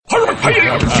This a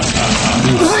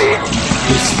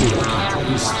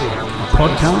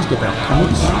podcast about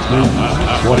comics,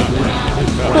 movies, whatever.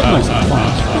 But mostly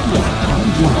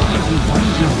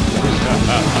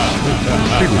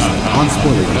previously on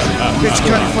spoilers. Bitch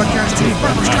cut podcast team,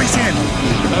 Barbara Streisand.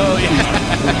 Oh, yeah.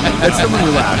 That's the one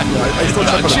we laugh. You know, I still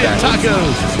talk about Shit, that.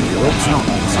 tacos. Oops,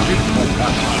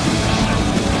 no.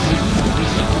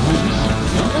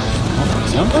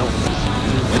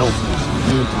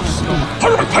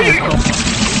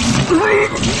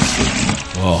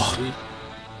 Oh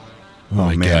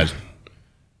my man. God.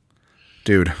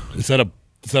 Dude, Is that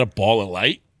a ball of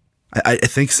light? I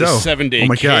think so. The 7-day oh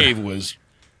my cave God. was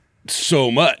so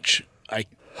much. I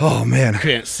Oh man.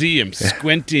 can't see him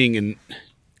squinting, and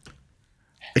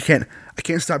I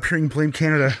can't stop hearing Blame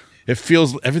Canada.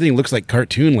 everything looks like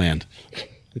cartoon land.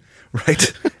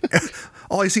 Right?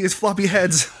 All I see is floppy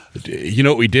heads. You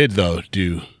know what we did though,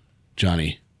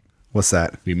 Johnny? What's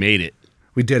that? We made it.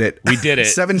 We did it. We did it.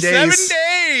 7 days. 7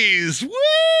 days. Woo!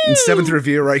 And 7th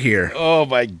review right here. Oh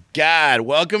my God.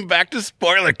 Welcome back to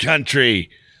Spoiler Country.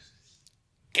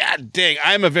 God dang.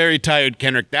 I'm a very tired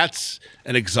Kendrick. That's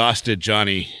an exhausted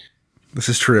Johnny. This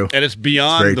is true. And it's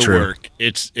beyond Very the true. work.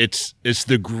 It's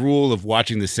the gruel of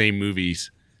watching the same movie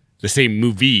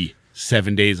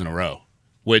 7 days in a row,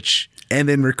 which And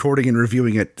then recording and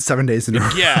reviewing it 7 days in a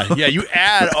row. yeah, you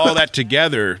add all that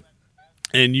together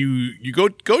and you go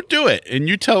do it, and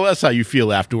you tell us how you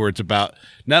feel afterwards about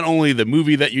not only the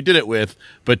movie that you did it with,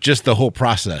 but just the whole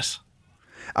process.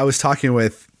 I was talking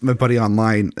with my buddy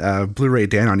online, Blu-ray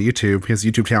Dan on YouTube, his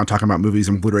YouTube channel, talking about movies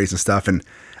and Blu-rays and stuff. And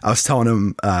I was telling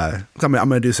him, I'm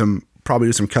going to probably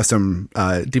do some custom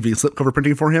DVD slipcover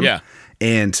printing for him. Yeah.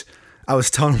 And I was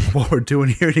telling him what we're doing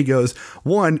here. And he goes,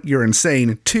 1, you're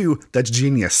insane. 2, that's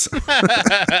genius.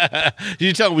 Did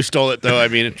you tell him we stole it though? I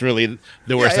mean, it's really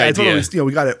the worst I told idea. him,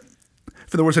 we got it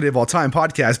for the worst idea of all time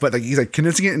podcast. But like, he's like,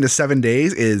 condensing it into 7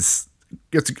 days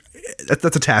that's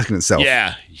a task in itself.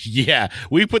 Yeah.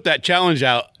 We put that challenge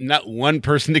out. Not one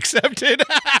person accepted.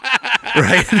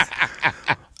 Right.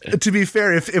 To be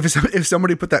fair, if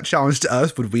somebody put that challenge to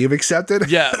us, would we have accepted?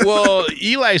 Yeah. Well,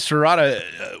 Eli Serrata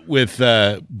with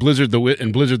Blizzard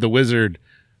the Wizard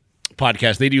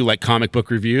podcast, they do like comic book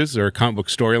reviews or comic book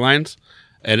storylines,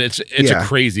 and it's Yeah. a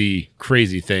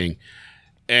crazy thing.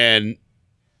 And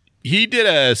he did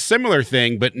a similar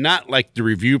thing, but not like the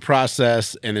review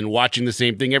process and then watching the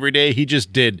same thing every day. He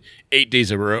just did 8 days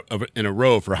in a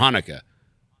row for Hanukkah.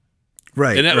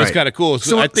 Right. And that was kind of cool.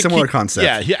 So I think similar concept.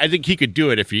 Yeah, I think he could do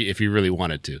it if he really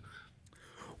wanted to.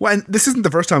 Well, and this isn't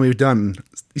the first time we've done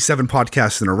 7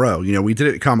 podcasts in a row. You know, we did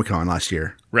it at Comic-Con last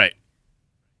year. Right.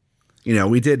 You know,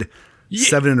 we did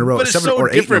 7 in a row, But it's 7 so or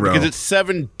 8 in a different row. because it's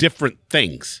 7 different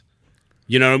things.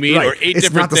 You know what I mean? Right. Or 8 It's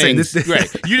different not the same. things. This-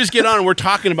 Right. You just get on and we're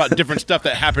talking about different stuff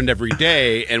that happened every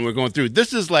day, and we're going through.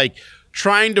 This is like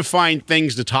trying to find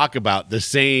things to talk about. The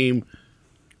same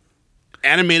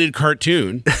animated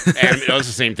cartoon, and it was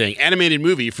the same thing. Animated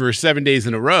movie for 7 days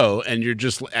in a row, and you're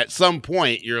just at some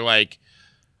point you're like,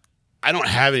 I don't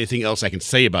have anything else I can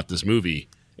say about this movie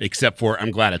except for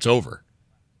I'm glad it's over.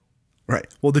 Right.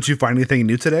 Well, did you find anything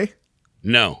new today?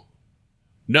 No.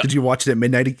 Did you watch it at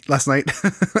midnight last night?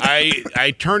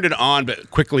 I turned it on, but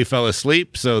quickly fell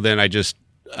asleep. So then I just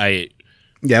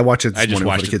Yeah, I watched it this I just morning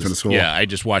watched before the kids it. went to school. Yeah, I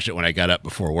just watched it when I got up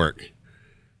before work.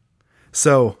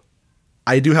 So,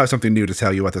 I do have something new to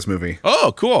tell you about this movie.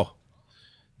 Oh, cool!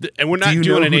 And we're not you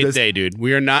doing know an who 8th does- day, dude.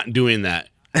 We are not doing that.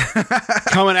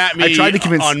 Coming at me I tried to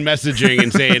convince- on messaging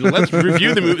and saying, "Let's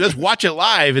review the movie. Let's watch it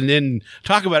live and then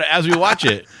talk about it as we watch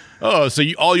it." Oh, so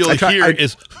all you'll hear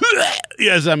is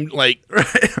as I'm like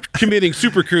committing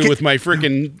super coup with my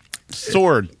freaking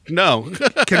sword. No.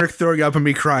 Kendrick throwing up and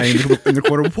me crying in the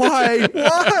corner. Why?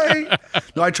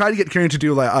 No, I tried to get Karen to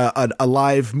do like a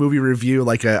live movie review,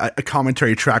 like a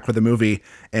commentary track for the movie,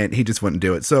 and he just wouldn't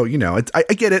do it. So, you know,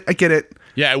 I get it.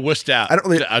 Yeah, I wussed out. I don't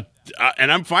really-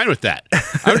 and I'm fine with that.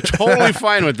 I'm totally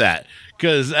fine with that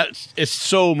because it's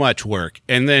so much work.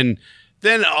 And then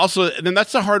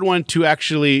that's a hard one to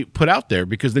actually put out there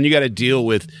because then you got to deal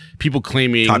with people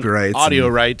claiming Copyrights audio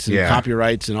and- rights and yeah.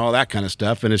 copyrights and all that kind of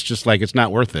stuff. And it's just like, it's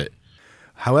not worth it.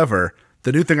 However,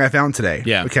 the new thing I found today.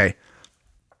 Yeah. Okay.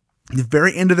 The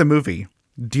very end of the movie,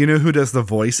 do you know who does the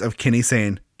voice of Kenny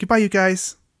saying, "Goodbye, you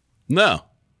guys"? No.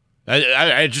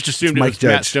 I just assumed it Mike was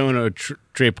Matt Judge. Stone or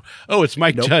Trey. Oh, it's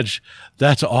Mike Judge.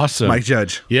 That's awesome. Mike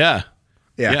Judge. Yeah.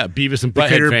 Yeah. Yeah. Beavis and The Butthead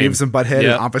creator of fame. Beavis and Butthead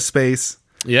Yeah. and Office Space.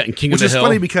 Yeah. And King Which of is the Hill.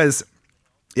 funny because,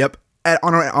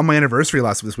 on my anniversary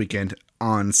this weekend,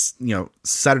 on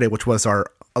Saturday, which was our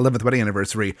 11th wedding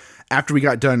anniversary, after we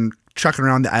got done trucking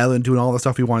around the island doing all the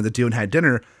stuff we wanted to do and had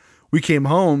dinner, we came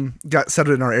home, got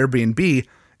settled in our Airbnb,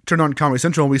 turned on Comedy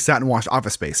Central, and we sat and watched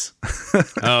Office Space.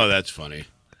 Oh, that's funny.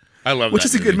 I love Which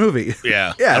that is a good movie.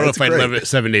 Yeah. Yeah, I don't know it's if I'd great. love it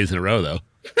 7 days in a row, though.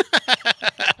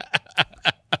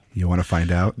 You want to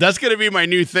find out? That's going to be my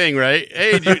new thing, right?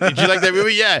 Hey, did you like that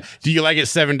movie? Yeah. Do you like it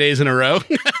 7 days in a row?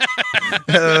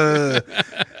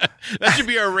 That should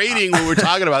be our rating when we're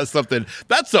talking about something.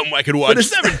 That's something I could watch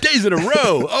 7 days in a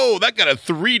row. Oh, that got a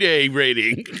 3-day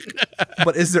rating.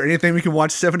 But is there anything we can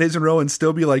watch 7 days in a row and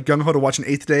still be like gung ho to watch an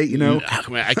 8th day? You know,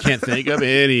 I can't think of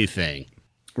anything.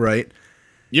 right?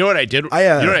 You know what I did? you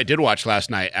know what I did watch last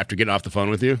night after getting off the phone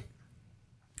with you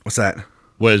What's that?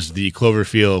 was the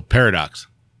Cloverfield Paradox.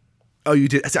 Oh, you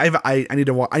did. I need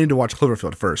to. I need to watch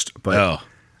Cloverfield first, but Oh,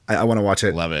 I want to watch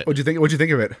it. Love it. What'd you think? What'd you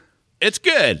think of it? it's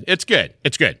good. It's good.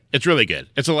 It's good. It's really good.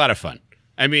 It's a lot of fun.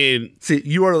 I mean, See,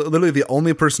 you are literally the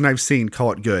only person I've seen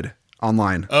call it good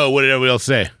online. oh, what did everybody else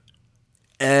say?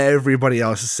 Everybody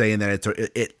else is saying that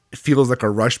it feels like a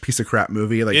rushed piece of crap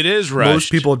movie. Like It is Most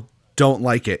rushed. people don't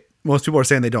like it. Most people are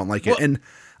saying they don't like it, Well- and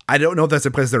I don't know if that's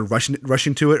because they're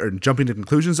rushing to it or jumping to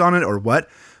conclusions on it or what.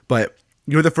 But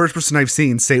you're the first person I've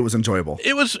seen say it was enjoyable.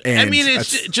 It was. I And mean,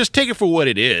 it's that's- just take it for what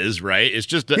it is, right? It's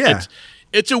just. Yeah.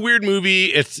 It's a weird movie.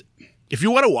 It's if you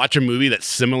want to watch a movie that's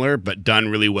similar but done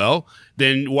really well,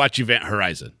 then watch Event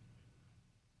Horizon.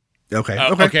 Okay.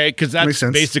 Okay, because Makes that's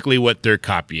sense. basically what they're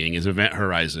copying is Event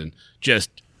Horizon, just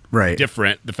Right.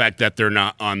 different. The fact that they're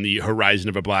not on the horizon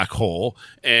of a black hole,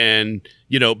 and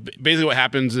basically what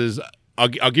happens is I'll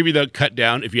give you the cut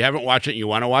down. If you haven't watched it and you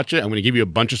want to watch it, I'm going to give you a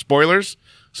bunch of spoilers.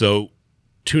 So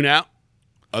tune out.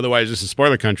 Otherwise, this is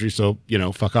spoiler country. So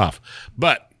fuck off.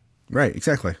 But Right.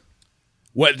 Exactly.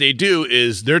 what they do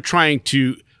is they're trying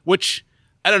to, which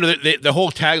I don't know, the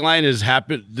whole tagline is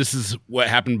happened. This is what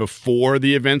happened before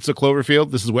the events of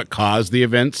Cloverfield. This is what caused the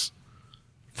events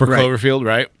for Right. Cloverfield,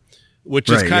 right? Which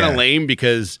is Right, kind of yeah. lame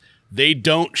because they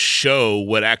don't show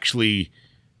what actually.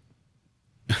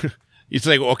 It's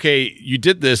like, okay, you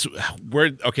did this.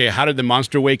 Okay, how did the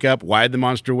monster wake up? Why did the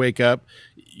monster wake up?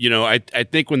 I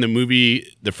think when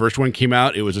the first one came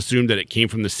out, it was assumed that it came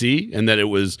from the sea and that it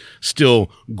was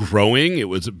still growing. It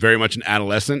was very much an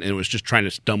adolescent and it was just trying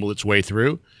to stumble its way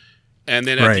through. And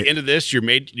then at Right. the end of this,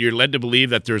 you're led to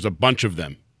believe that there's a bunch of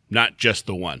them, not just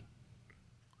the one.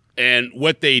 And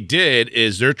what they did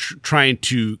is they're trying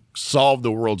to solve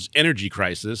the world's energy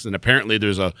crisis. And apparently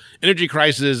there's a energy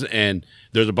crisis and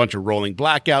there's a bunch of rolling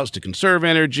blackouts to conserve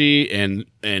energy and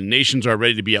nations are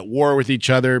ready to be at war with each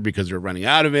other because they're running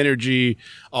out of energy,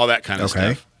 all that kind of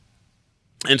Okay. stuff.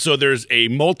 And so there's a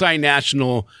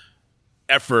multinational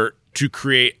effort to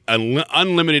create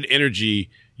unlimited energy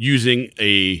using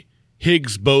a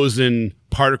Higgs boson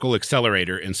particle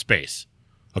accelerator in space.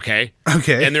 Okay.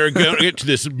 Okay. And they're going to get to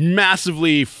this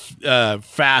massively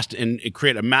fast and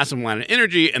create a massive amount of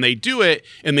energy. And they do it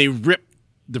and they rip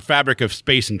the fabric of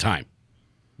space and time,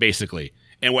 basically.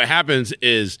 And what happens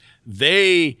is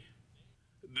they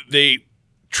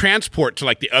transport to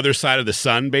like the other side of the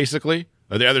sun, basically,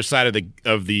 or the other side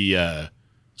of the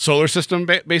solar system,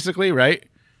 basically, right?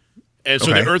 And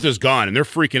so Okay. the Earth is gone, and they're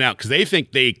freaking out because they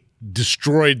think they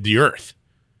destroyed the Earth.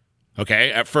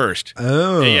 Okay, at first.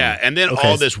 Oh. Yeah, and then Okay.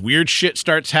 all this weird shit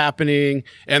starts happening,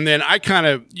 and then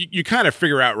you kind of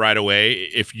figure out right away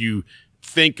if you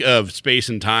think of space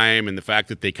and time and the fact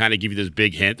that they kind of give you this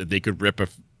big hint that they could rip a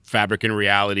fabric in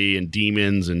reality and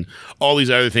demons and all these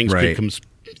other things Right. could come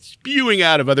spewing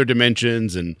out of other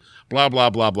dimensions and blah blah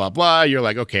blah blah blah. You're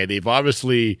like, okay, they've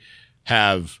obviously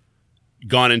have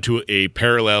gone into a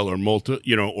parallel or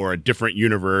or a different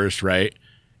universe, right?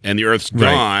 And the Earth's Right.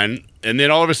 gone, and then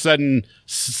all of a sudden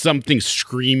something's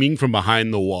screaming from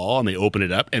behind the wall, and they open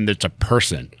it up, and it's a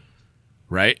person,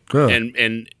 right? Ugh.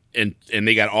 And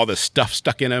they got all this stuff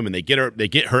stuck in them, and they get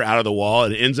her out of the wall,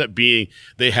 and it ends up being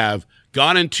they have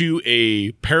gone into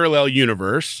a parallel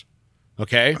universe,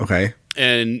 okay? Okay.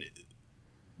 And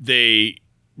they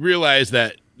realize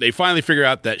that they finally figure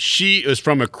out that she is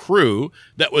from a crew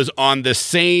that was on the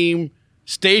same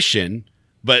station,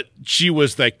 but she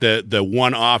was like the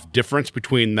one-off difference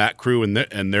between that crew and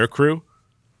their crew,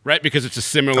 right? Because it's a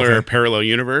similar Okay. parallel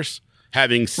universe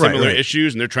having similar right.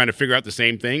 issues, and they're trying to figure out the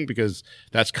same thing because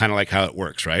that's kind of like how it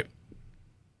works, right?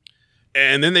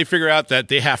 And then they figure out that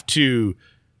they have to.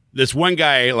 This one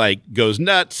guy like goes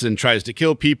nuts and tries to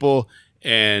kill people,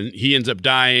 and he ends up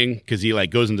dying because he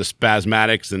like goes into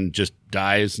spasmatics and just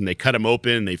dies. And they cut him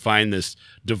open, and they find this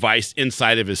device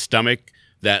inside of his stomach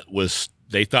that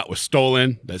they thought was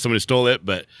stolen, that somebody stole it.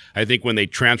 But I think when they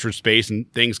transferred space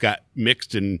and things got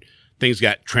mixed and things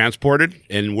got transported,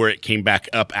 and where it came back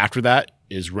up after that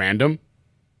is random.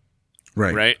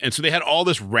 Right. And so they had all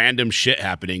this random shit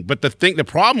happening. But the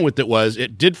problem with it was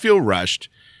it did feel rushed,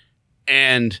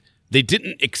 and they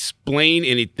didn't explain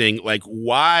anything. Like,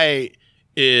 why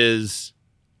is,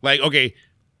 like, okay,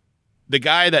 the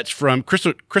guy that's from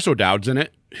Chris O'Dowd's in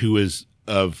it, who is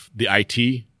of the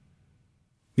IT.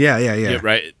 Yeah.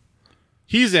 Right.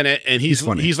 He's in it, and he's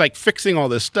like fixing all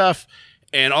this stuff,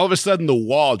 and all of a sudden the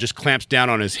wall just clamps down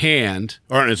on his hand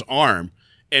or on his arm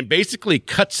and basically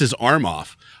cuts his arm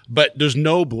off. But there's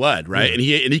no blood, right? And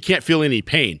he can't feel any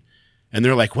pain. And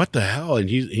they're like, "What the hell?" And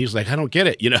he's like, "I don't get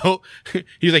it." You know,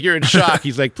 he's like, "You're in shock."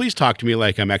 He's like, "Please talk to me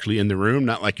like I'm actually in the room,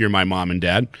 not like you're my mom and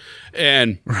dad."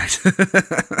 And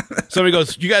somebody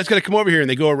goes, "You guys got to come over here." And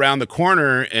they go around the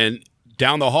corner and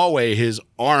down the hallway. His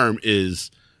arm is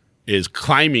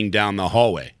climbing down the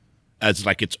hallway as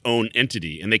like its own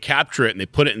entity, and they capture it and they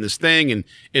put it in this thing, and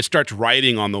it starts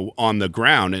writing on the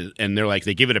ground, and they're like,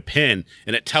 they give it a pin,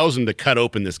 and it tells them to cut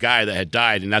open this guy that had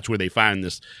died, and that's where they find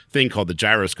this thing called the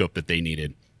gyroscope that they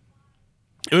needed.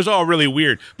 It was all really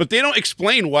weird, but they don't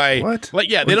explain why. What?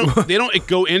 Like, yeah, they don't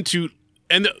go into,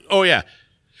 and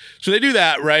so they do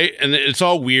that, right? And it's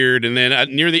all weird. And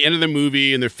then near the end of the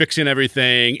movie, and they're fixing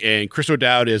everything, and Chris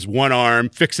O'Dowd is one arm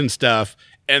fixing stuff,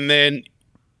 and then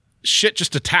shit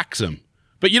just attacks him.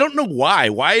 But you don't know why.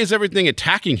 Why is everything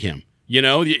attacking him? You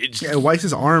know? Why is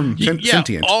his arm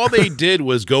sentient? All they did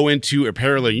was go into a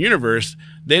parallel universe.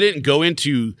 They didn't go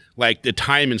into like the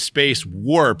time and space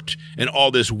warped and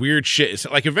all this weird shit. It's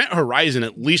like Event Horizon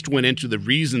at least went into the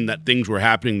reason that things were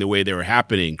happening the way they were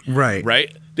happening.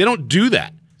 Right. They don't do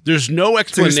that. There's no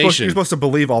explanation. So you're supposed to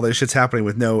believe all this shit's happening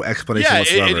with no explanation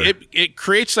whatsoever. It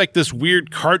creates like this weird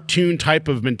cartoon type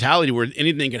of mentality where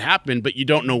anything can happen, but you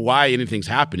don't know why anything's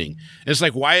happening. And it's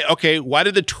like, why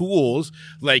did the tools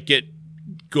like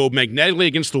go magnetically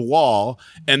against the wall,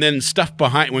 and then stuff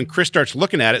behind, when Chris starts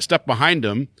looking at it, stuff behind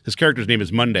him, his character's name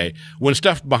is Monday, when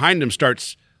stuff behind him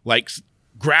starts like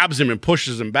grabs him and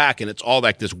pushes him back, and it's all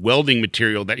like this welding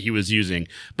material that he was using.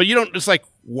 But it's like,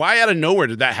 why out of nowhere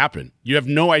did that happen? You have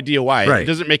no idea why. Right. It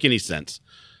doesn't make any sense.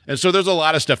 And so there's a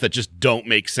lot of stuff that just don't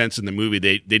make sense in the movie.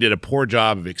 They did a poor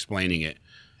job of explaining it.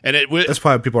 And that's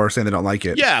probably people are saying they don't like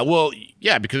it. Yeah, well,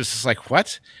 yeah, because it's just like,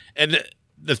 what? And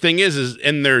the thing is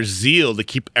in their zeal to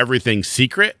keep everything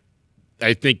secret,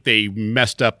 I think they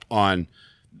messed up on,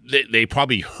 they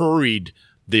probably hurried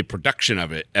the production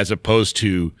of it as opposed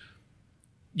to,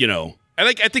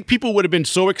 I think people would have been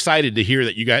so excited to hear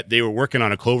that they were working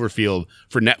on a Cloverfield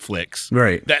for Netflix,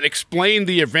 right? That explained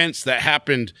the events that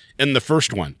happened in the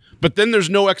first one. But then there's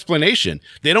no explanation.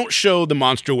 They don't show the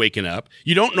monster waking up.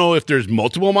 You don't know if there's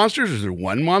multiple monsters or is there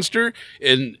one monster,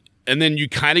 and then you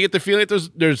kind of get the feeling that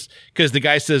there's because the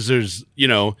guy says there's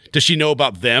does she know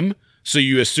about them? So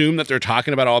you assume that they're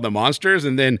talking about all the monsters,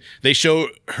 and then they show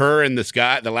her and this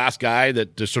guy, the last guy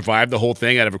that survived the whole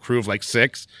thing out of a crew of like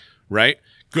 6, right?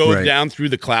 Goes down through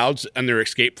the clouds and their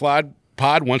escape pod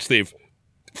once they've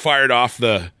fired off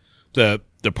the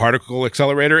particle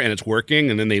accelerator and it's working,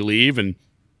 and then they leave and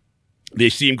they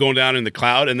see him going down in the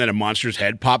cloud, and then a monster's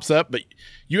head pops up, but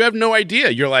you have no idea.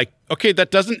 You're like, okay,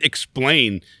 that doesn't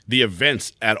explain the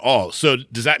events at all. So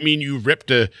does that mean you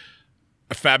ripped a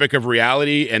fabric of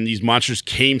reality and these monsters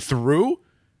came through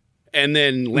and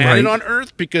then landed on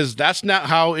Earth? Because that's not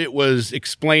how it was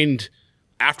explained.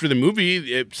 After the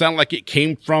movie, it sounded like it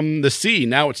came from the sea.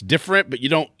 Now it's different, but you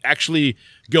don't actually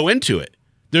go into it.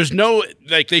 There's no,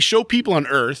 like, they show people on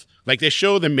Earth, like they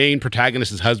show the main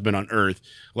protagonist's husband on Earth,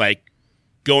 like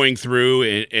going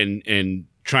through and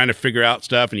trying to figure out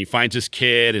stuff. And he finds his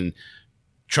kid and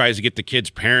tries to get the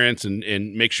kid's parents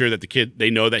and make sure that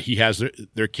they know that he has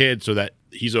their kid so that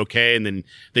he's okay. And then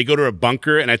they go to a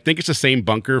bunker, and I think it's the same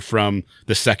bunker from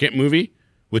the second movie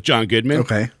with John Goodman.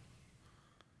 Okay.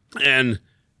 And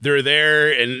they're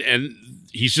there, and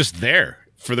he's just there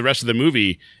for the rest of the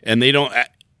movie, and you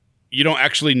don't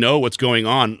actually know what's going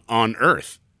on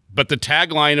Earth. But the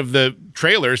tagline of the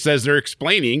trailer says they're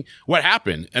explaining what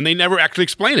happened, and they never actually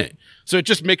explain it. So it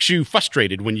just makes you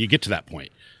frustrated when you get to that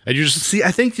point. And you just see.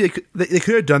 I think they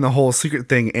could have done the whole secret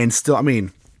thing, and still, I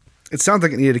mean, it sounds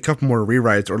like it needed a couple more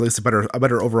rewrites, or at least a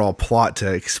better overall plot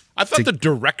to. I thought the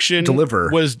direction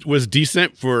was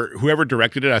decent for whoever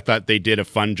directed it. I thought they did a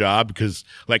fun job because,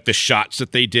 like, the shots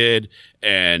that they did,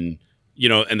 and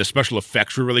and the special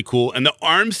effects were really cool, and the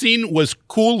arm scene was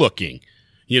cool looking,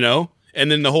 and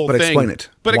then the whole thing. But explain it.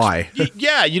 Why?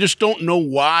 Yeah, you just don't know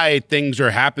why things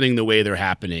are happening the way they're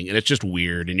happening, and it's just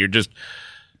weird, and you're just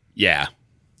Yeah,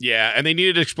 and they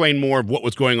needed to explain more of what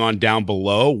was going on down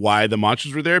below, why the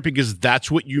monsters were there, because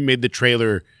that's what you made the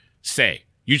trailer say.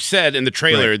 You said in the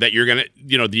trailer that you're going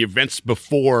to, the events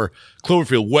before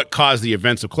Cloverfield, what caused the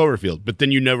events of Cloverfield, but then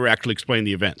you never actually explain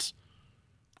the events.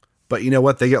 But you know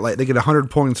what? They get 100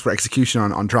 points for execution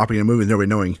on dropping a movie with nobody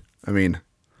knowing. I mean,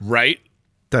 right?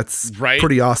 That's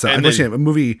pretty awesome. And a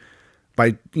movie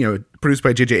by produced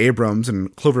by J.J. Abrams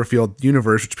and Cloverfield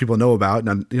universe, which people know about,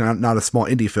 not a small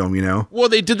indie film. Well,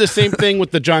 they did the same thing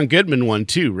with the John Goodman one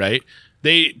too, right?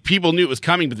 People knew it was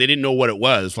coming, but they didn't know what it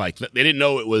was. Like they didn't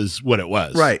know it was what it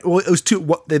was. Right. Well, it was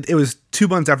 2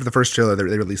 months after the first trailer they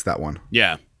released that one.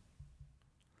 Yeah.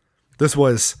 This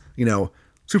was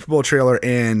Super Bowl trailer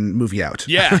and movie out.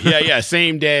 Yeah.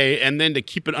 Same day, and then to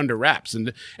keep it under wraps,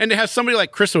 and to have somebody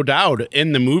like Chris O'Dowd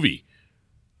in the movie.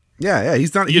 Yeah,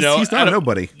 he's not. He's not a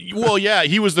nobody. Well, yeah,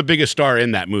 he was the biggest star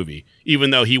in that movie, even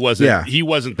though he wasn't. Yeah. He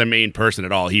wasn't the main person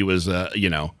at all. He was,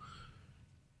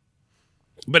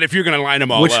 But if you're going to line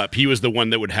them all up, he was the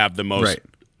one that would have the most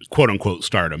quote unquote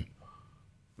stardom.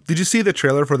 Did you see the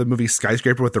trailer for the movie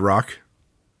Skyscraper with The Rock?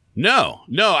 No,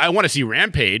 I want to see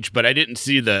Rampage, but I didn't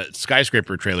see the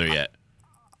Skyscraper trailer yet.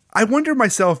 I wonder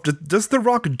myself, does The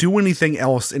Rock do anything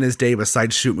else in his day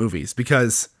besides shoot movies?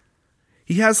 Because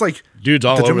he has dudes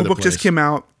all over the place. The Jungle Book just came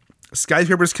out,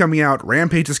 Skyscraper's coming out,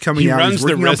 Rampage is coming out. He's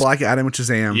working on Black Adam and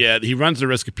Shazam. Yeah, he runs the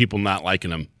risk of people not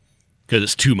liking him because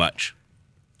it's too much.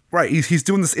 Right, he's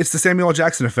doing this. It's the Samuel L.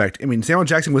 Jackson effect. I mean, Samuel L.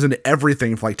 Jackson was into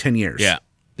everything for 10 years. Yeah.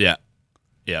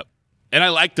 And I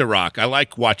like The Rock. I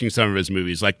like watching some of his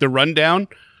movies, like The Rundown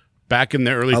back in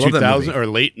the early 2000s or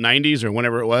late 90s or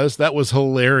whenever it was. That was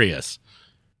hilarious.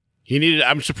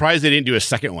 I'm surprised they didn't do a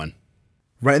second one.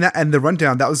 Right, and The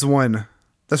Rundown, that was the one.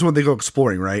 That's when they go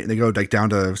exploring, right? And they go down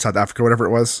to South Africa, whatever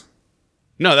it was.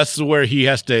 No, that's where he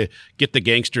has to get the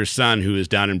gangster's son who is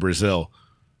down in Brazil.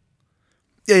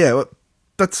 Yeah. Well,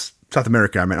 that's South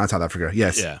America. I meant not South Africa.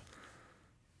 Yes. Yeah.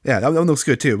 Yeah, that one looks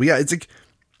good too. But yeah, it's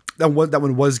that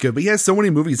one was good. But he has so many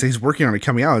movies that he's working on and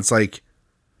coming out. It's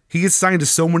he gets signed to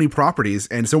so many properties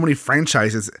and so many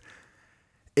franchises.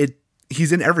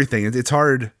 He's in everything. It's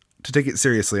hard to take it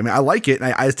seriously. I mean, I like it.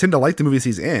 And I tend to like the movies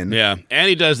he's in. Yeah, and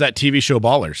he does that TV show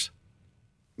Ballers.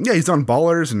 Yeah, he's on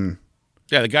Ballers and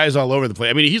the guy's all over the place.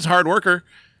 I mean, he's a hard worker.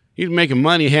 He's making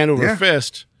money hand over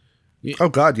fist. Oh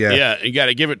God, yeah. Yeah, you got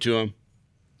to give it to him.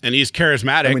 And he's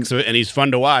charismatic, and he's fun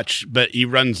to watch, but he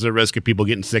runs the risk of people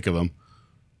getting sick of him.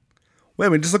 Well,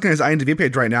 I mean, just looking at his IMDb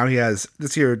page right now, he has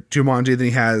this year Jumanji, then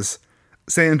he has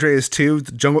San Andreas 2,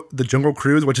 the Jungle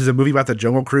Cruise, which is a movie about the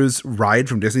Jungle Cruise ride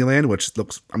from Disneyland, which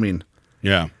looks,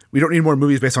 yeah. We don't need more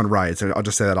movies based on rides. I'll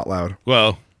just say that out loud.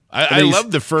 Well, I love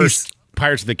the first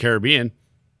Pirates of the Caribbean.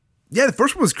 Yeah, the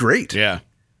first one was great. Yeah.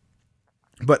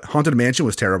 But Haunted Mansion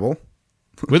was terrible.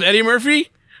 With Eddie Murphy?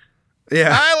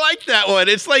 Yeah. I like that one.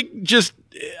 It's just,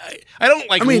 I don't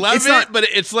love it, but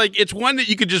it's one that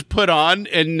you could just put on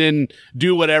and then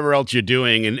do whatever else you're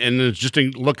doing and just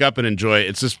look up and enjoy it.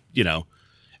 It's just, And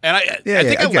I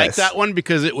think I like that one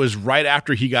because it was right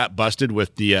after he got busted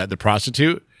with the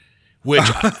prostitute, which,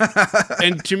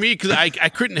 and to me, because I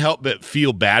couldn't help but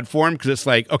feel bad for him because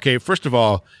it's okay, first of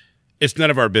all, it's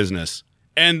none of our business.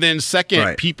 And then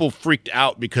second, people freaked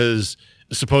out because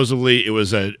supposedly it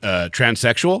was a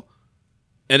transsexual.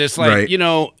 And it's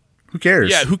who cares?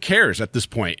 Yeah, who cares at this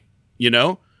point,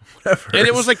 Whatever. And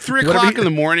it was 3 o'clock in the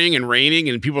morning and raining,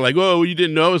 and people were like, "Oh, you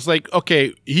didn't know?" It's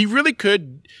okay, he really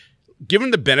could give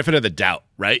him the benefit of the doubt,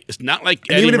 right? It's not like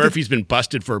Eddie Murphy's been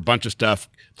busted for a bunch of stuff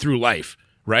through life,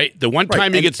 right? The one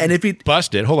time he gets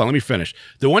busted, hold on, let me finish.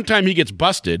 The one time he gets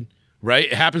busted,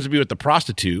 right? It happens to be with the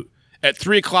prostitute at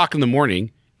 3 o'clock in the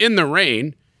morning in the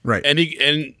rain, right?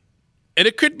 And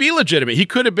it could be legitimate. He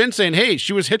could have been saying, hey,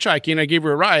 she was hitchhiking, I gave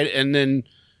her a ride, and then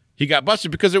he got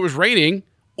busted because it was raining.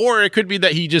 Or it could be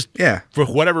that he just, for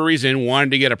whatever reason,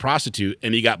 wanted to get a prostitute,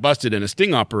 and he got busted in a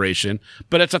sting operation.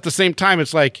 But it's at the same time,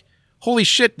 it's holy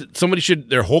shit, somebody should,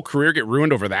 their whole career get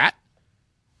ruined over that?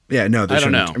 Yeah, no, they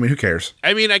shouldn't. I don't know. Who cares?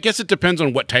 I guess it depends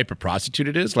on what type of prostitute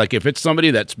it is. If it's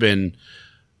somebody that's been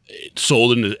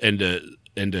sold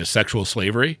into sexual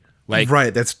slavery,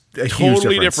 right, that's a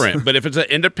totally huge different. But if it's an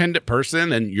independent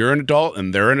person and you're an adult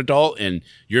and they're an adult and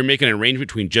you're making an arrangement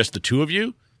between just the two of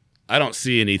you, I don't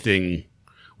see anything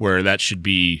where that should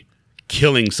be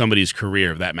killing somebody's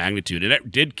career of that magnitude. And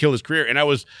it did kill his career. And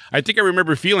I think I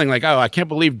remember feeling I can't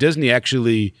believe Disney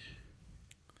actually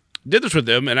did this with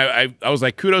them. And I was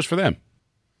kudos for them.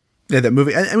 Yeah, that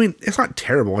movie. It's not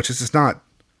terrible. It's just not.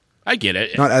 I get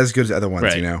it. Not as good as the other ones,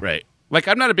 Right.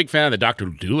 I'm not a big fan of the Dr.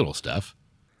 Dolittle stuff.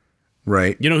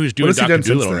 Right. You know who's doing Dr.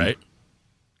 Dolittle, right?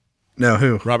 No,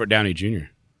 who? Robert Downey Jr.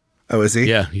 Oh, is he?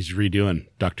 Yeah, he's redoing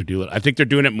Dr. Dolittle. I think they're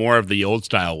doing it more of the old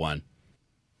style one.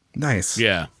 Nice.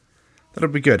 Yeah. That'll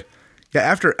be good. Yeah,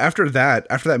 after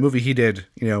that movie, he did,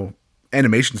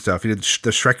 animation stuff. He did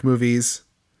the Shrek movies.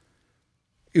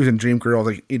 He was in Dreamgirls.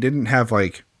 Like, he didn't have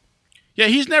like. Yeah,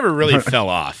 he's never really fell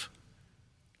off.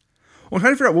 Well, I'm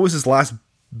trying to figure out what was his last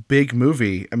big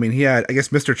movie. I mean, he had, I guess,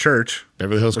 Mr. Church.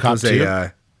 Beverly Hills Cop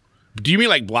 2. Do you mean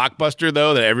like Blockbuster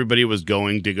though, that everybody was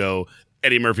going to go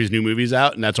Eddie Murphy's new movie's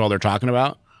out and that's all they're talking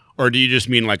about, or do you just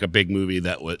mean like a big movie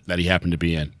that he happened to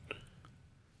be in?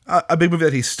 A big movie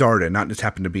that he starred in, not just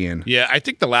happened to be in. Yeah, I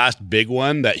think the last big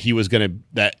one that he was gonna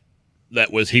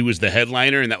he was the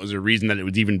headliner, and that was the reason that it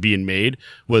was even being made,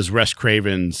 was Wes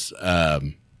Craven's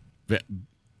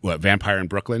Vampire in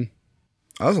Brooklyn.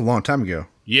 Oh, that was a long time ago.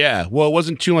 Yeah, well, it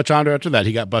wasn't too much after that.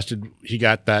 He got busted. He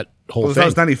got that whole thing. That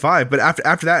was 95, but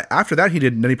after that, he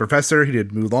did Nutty Professor. He did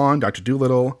Mulan, Dr.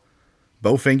 Dolittle,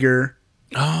 Bowfinger.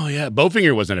 Oh yeah,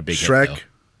 Bowfinger wasn't a big Shrek, hit, though,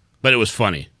 but it was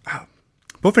funny.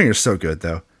 Bowfinger's so good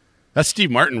though. That's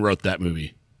Steve Martin wrote that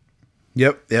movie.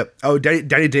 Yep. Oh,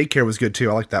 Daddy Daycare was good too.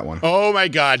 I like that one. Oh my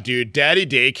god, dude, Daddy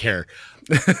Daycare.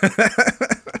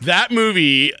 That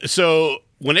movie. So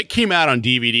when it came out on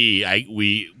DVD,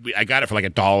 I got it for like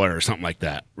 $1 or something like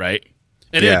that, right?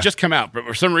 And it had just come out, but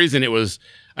for some reason it was,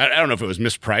 I don't know if it was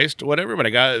mispriced or whatever, but I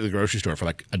got it at the grocery store for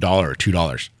like $1 or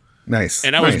 $2. Nice.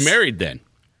 And I was married then.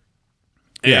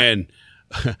 Yeah. And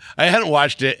I hadn't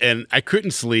watched it and I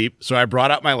couldn't sleep, so I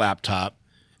brought out my laptop,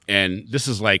 and this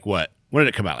is like when did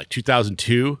it come out? Like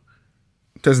 2002?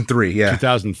 2003, yeah.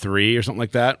 2003 or something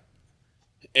like that.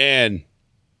 And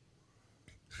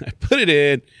I put it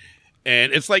in,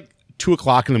 and it's like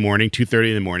 2:00 in the morning, 2:30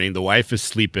 in the morning. The wife is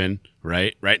sleeping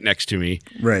right next to me.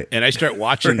 Right. And I start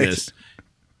watching this,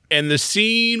 and the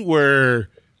scene where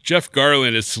Jeff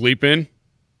Garland is sleeping,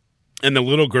 and the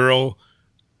little girl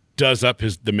does up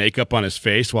the makeup on his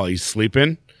face while he's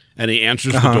sleeping, and he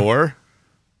answers the door.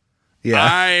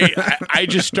 Yeah. I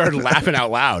just started laughing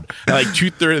out loud at like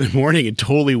 2:30 in the morning, and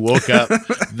totally woke up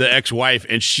the ex-wife,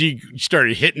 and she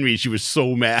started hitting me. She was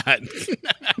so mad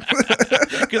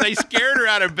because I scared her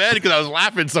out of bed because I was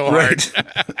laughing so hard.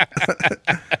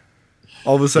 Right.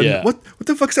 All of a sudden, what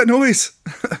the fuck's that noise?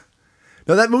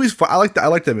 No, that movie's fun. I like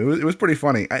that movie. It was pretty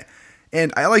funny. I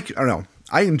don't know.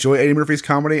 I enjoy Eddie Murphy's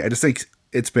comedy. I just think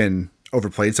it's been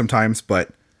overplayed sometimes,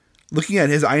 but looking at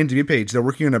his IMDb page, they're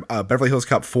working on a Beverly Hills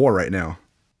Cop 4 right now.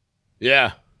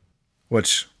 Yeah.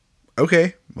 Which,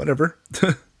 okay, whatever.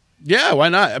 Yeah, why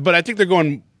not? But I think they're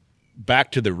going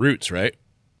back to the roots, right?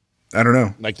 I don't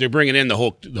know. Like they're bringing in the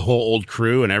whole old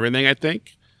crew and everything, I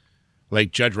think.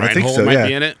 Like Judge Reinhold might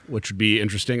be in it, which would be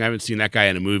interesting. I haven't seen that guy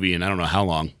in a movie in I don't know how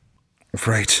long.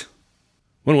 Right.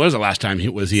 When was the last time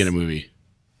was he in a movie?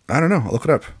 I don't know. I'll look it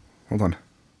up. Hold on.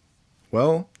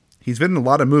 Well, he's been in a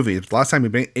lot of movies. The last time he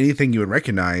made anything you would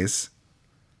recognize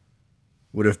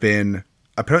would have been,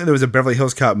 apparently there was a Beverly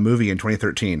Hills Cop movie in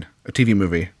 2013, a TV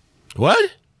movie.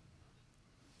 What?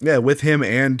 Yeah, with him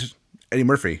and Eddie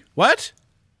Murphy. What?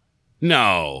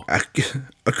 No.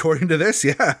 According to this,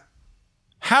 yeah.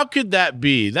 How could that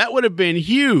be? That would have been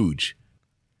huge.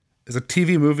 It's a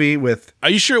TV movie with... Are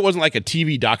you sure it wasn't like a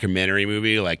TV documentary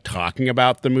movie, like talking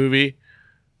about the movie?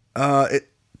 Hold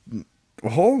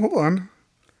on.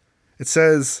 It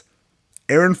says,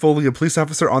 Aaron Foley, a police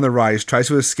officer on the rise, tries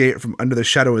to escape from under the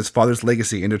shadow of his father's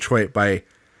legacy in Detroit by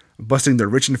busting the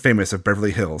rich and famous of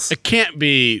Beverly Hills. It can't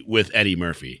be with Eddie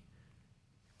Murphy.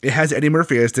 It has Eddie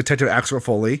Murphy as Detective Axel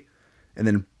Foley, and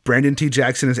then Brandon T.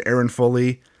 Jackson as Aaron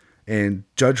Foley, and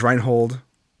Judge Reinhold.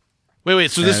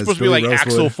 Wait, so this is supposed to be like Rosewood.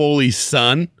 Axel Foley's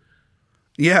son?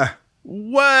 Yeah.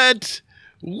 What?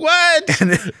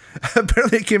 And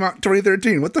apparently it came out in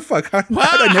 2013. What the fuck? How did I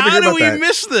never hear about that? How do we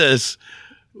miss this?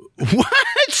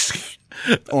 What?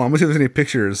 Oh, I'm gonna see if there's any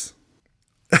pictures.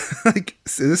 Like,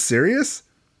 is this serious?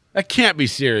 That can't be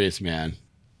serious, man.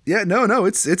 Yeah, no,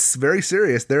 it's very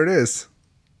serious. There it is.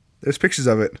 There's pictures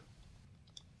of it.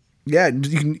 Yeah,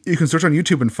 you can search on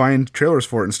YouTube and find trailers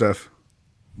for it and stuff.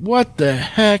 What the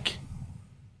heck?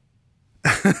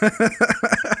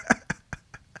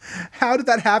 How did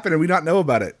that happen and we not know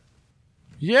about it?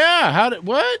 Yeah,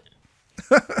 what?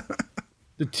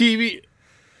 The TV,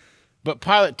 but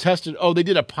pilot tested. Oh, they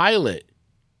did a pilot.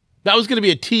 That was going to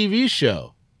be a TV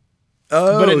show.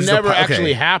 Oh, but it never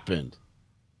actually happened.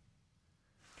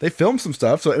 They filmed some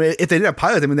stuff. So I mean, if they did a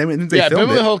pilot, I mean, they filmed it.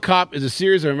 Beverly Hills Cop is a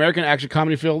series of American action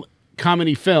comedy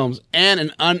films and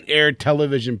an unaired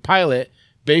television pilot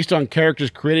based on characters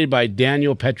created by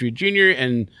Daniel Petrie Jr.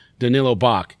 and Danilo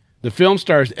Bach. The film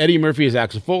stars Eddie Murphy as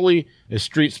Axel Foley, a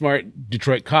street-smart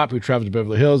Detroit cop who travels to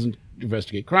Beverly Hills and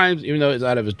investigate crimes. Even though it's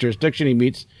out of his jurisdiction, he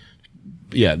meets...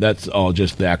 Yeah, that's all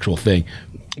just the actual thing.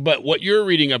 But what you're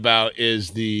reading about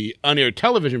is the unaired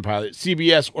television pilot.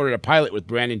 CBS ordered a pilot with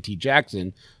Brandon T.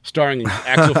 Jackson, starring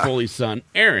Axel Foley's son,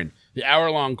 Aaron. The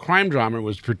hour-long crime drama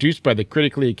was produced by the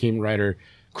critically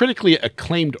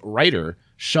acclaimed writer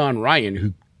Sean Ryan,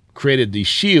 who created The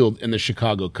Shield and the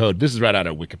Chicago Code. This is right out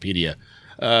of Wikipedia.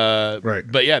 Right.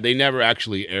 But yeah, they never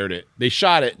actually aired it. They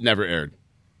shot it, never aired.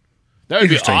 That would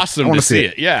be Interesting. awesome I wanna to see see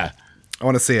it. Yeah. I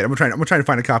want to see it. I'm trying to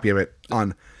find a copy of it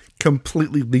on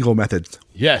completely legal methods.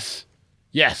 Yes.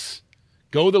 Yes.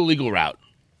 Go the legal route.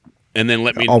 And then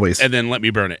let me Always. And then let me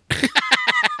burn it.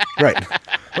 Right.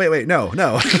 Wait, no.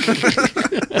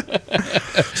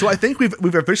 So I think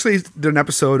we've officially done an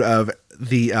episode of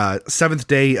the seventh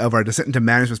day of our descent into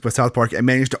madness with South Park and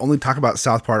managed to only talk about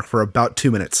South Park for about 2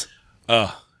 minutes.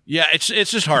 Yeah, it's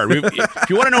just hard. If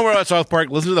you want to know more about South Park,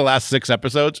 listen to the last 6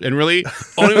 episodes, and really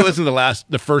only listen to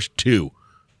the first 2,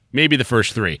 maybe the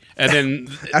first 3, and then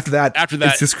After that,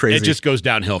 it's just crazy. It just goes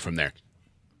downhill from there.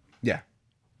 Yeah.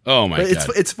 Oh my But god!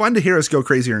 it's fun to hear us go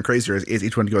crazier and crazier as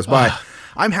each one goes by.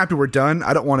 I'm happy we're done.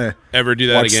 I don't want to Ever do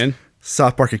that again?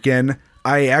 South Park again.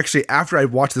 I actually, after I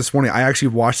watched this morning, I actually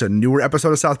watched a newer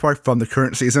episode of South Park from the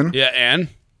current season. Yeah, and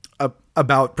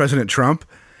About President Trump,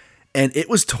 and it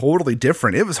was totally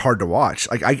different. It was hard to watch.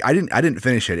 Like I didn't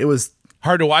finish it. It was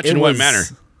hard to watch in what manner?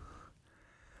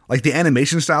 Like the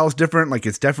animation style is different. Like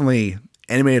it's definitely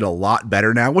animated a lot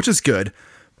better now, which is good.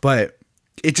 But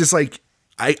it's just like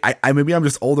I maybe I'm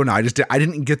just older now. I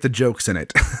didn't get the jokes in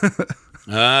it.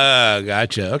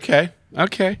 Gotcha.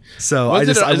 Okay. So Is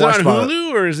it on watched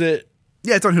Hulu or is it?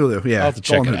 Yeah, it's on Hulu. Yeah, I'll have to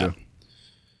it's all check on it out.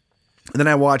 And then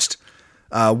I watched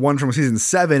one from season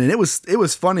 7, and it was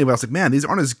funny. But I was like, man, these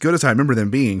aren't as good as I remember them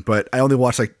being. But I only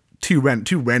watched like two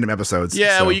random episodes.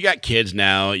 Yeah, so. well, you got kids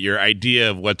now. Your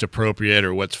idea of what's appropriate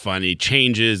or what's funny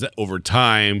changes over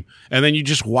time, and then you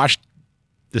just watch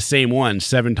the same one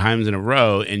 7 times in a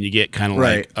row, and you get kind of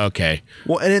Right. like, okay.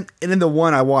 Well, and in the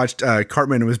one I watched,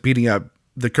 Cartman was beating up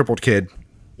the crippled kid,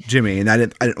 Jimmy, and I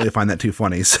didn't really find that too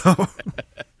funny. So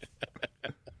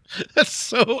That's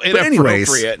so anyways,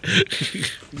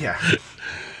 inappropriate. yeah.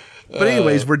 But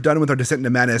anyways, we're done with our descent into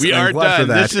madness. We and are I'm glad done.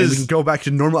 for that, This and we is- can go back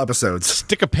to normal episodes.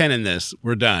 Stick a pen in this.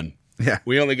 We're done. Yeah.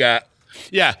 We only got.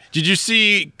 Yeah. Did you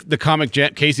see the Comic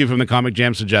Jam, Casey from the Comic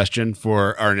Jam suggestion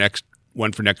for our next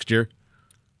one for next year?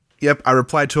 Yep, I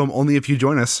replied to him, only if you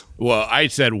join us. Well, I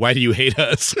said, why do you hate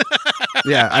us?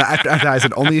 Yeah, after I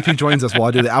said, only if he joins us while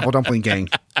I do the Apple Dumpling Gang.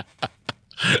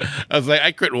 I was like,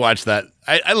 I couldn't watch that.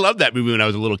 I loved that movie when I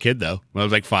was a little kid, though. When I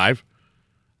was like 5.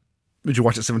 Did you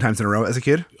watch it 7 times in a row as a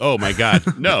kid? Oh my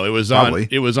God. No, it was Probably. on.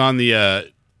 It was on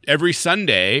the every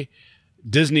Sunday.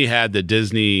 Disney had the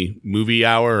Disney Movie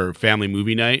Hour or Family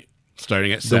Movie Night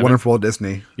starting at 7. The Wonderful World of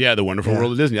Disney. Yeah, the Wonderful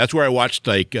World of Disney. That's where I watched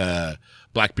like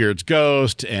Blackbeard's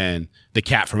Ghost and The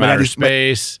Cat from Outer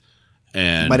Space.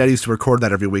 And My dad used to record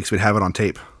that every week, so we'd have it on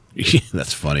tape.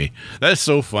 that's funny. That is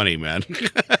so funny, man.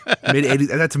 Mid-80s,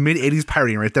 that's mid-80s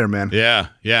pirating right there, man.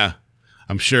 Yeah.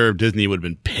 I'm sure Disney would have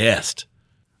been pissed.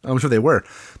 I'm sure they were.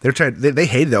 They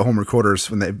hated the home recorders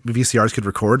when the VCRs could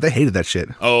record. They hated that shit.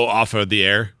 Oh, off of the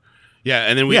air. Yeah,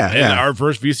 and then our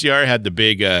first VCR had the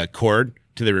big cord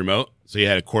to the remote, so you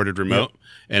had a corded remote,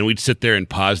 and we'd sit there and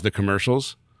pause the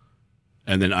commercials,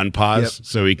 and then unpause,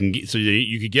 so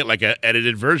you could get like an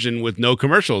edited version with no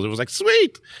commercials. It was like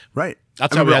sweet, Right.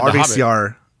 That's I how we remember had our the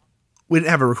VCR. We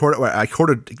didn't have a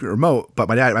recorded remote, but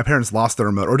my parents lost the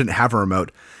remote or didn't have a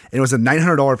remote. And it was a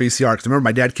 $900 VCR because I remember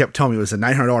my dad kept telling me it was a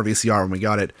 $900 VCR when we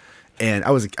got it, and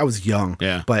I was young.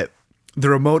 Yeah. But the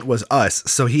remote was us,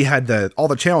 so he had all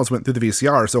the channels went through the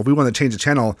VCR. So if we wanted to change the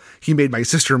channel, he made my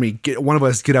sister and me one of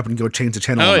us get up and go change the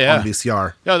channel on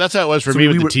VCR. No, that's how it was for So me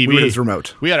we with were- the TV. we were his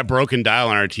remote. We had a broken dial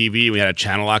on our TV. We had a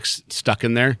channel lock stuck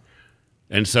in there,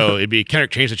 and so it'd be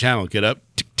Kendrick, change the channel, get up.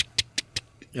 Tick, tick, tick, tick,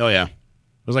 tick. Oh yeah, it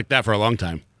was like that for a long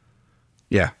time.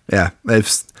 Yeah.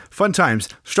 It's fun times.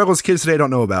 Struggles kids today don't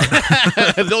know about.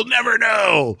 They'll never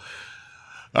know.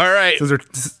 All right,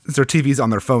 Since their TV's on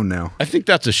their phone now. I think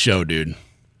that's a show, dude.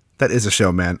 That is a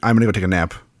show, man. I'm gonna go take a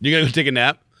nap. You gotta go take a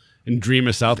nap and dream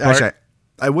of South Park. Actually,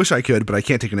 I wish I could, but I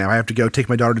can't take a nap. I have to go take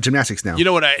my daughter to gymnastics now. You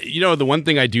know what? The one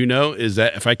thing I do know is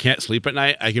that if I can't sleep at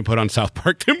night, I can put on South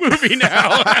Park the movie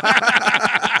now.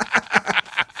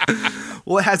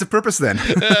 Well, it has a purpose then.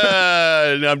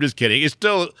 No, I'm just kidding. It's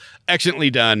still excellently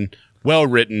done, well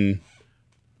written,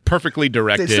 perfectly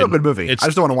directed. It's still a good movie. It's I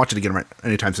just don't want to watch it again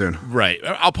anytime soon. right.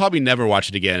 I'll probably never watch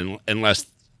it again unless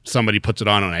somebody puts it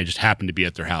on and I just happen to be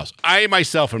at their house. I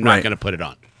myself am not Right. going to put it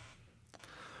on.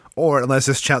 Or unless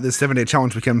this 7-day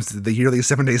challenge becomes the yearly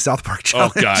 7-day South Park Oh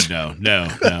challenge. God, no.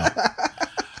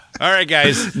 All right,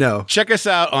 guys. No. Check us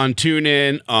out on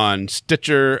TuneIn, on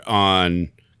Stitcher, on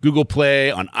Google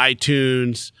Play, on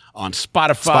iTunes, on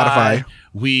Spotify.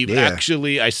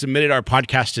 I submitted our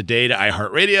podcast today to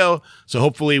iHeartRadio, so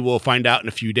hopefully we'll find out in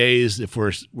a few days if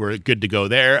we're good to go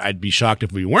there. I'd be shocked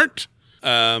if we weren't.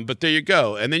 But there you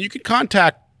go. And then you can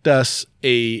contact us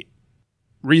a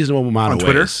reasonable amount on of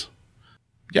Twitter? ways.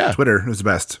 Yeah. Twitter is the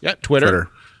best. Yeah, Twitter.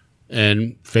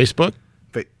 And Facebook.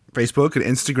 Facebook and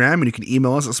Instagram, and you can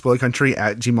email us at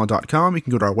spoilercountry@gmail.com. You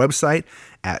can go to our website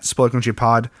at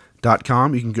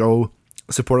spoilercountrypod.com. You can go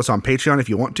support us on Patreon if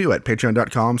you want to at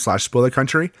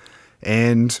patreon.com/spoilercountry.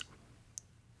 And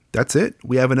that's it.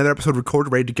 We have another episode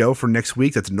recorded, ready to go for next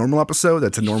week. That's a normal episode.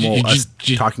 That's a normal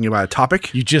talking about a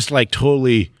topic. You just like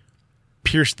totally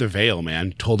pierced the veil,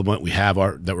 man. Told them what we have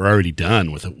that we're already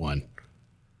done with it one.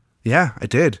 Yeah, I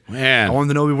did. Man. I wanted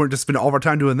to know we weren't just spending all of our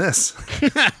time doing this.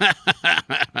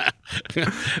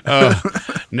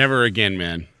 Never again,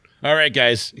 man. All right,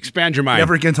 guys. Expand your mind.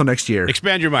 Never again until next year.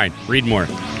 Expand your mind. Read more.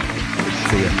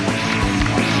 See ya.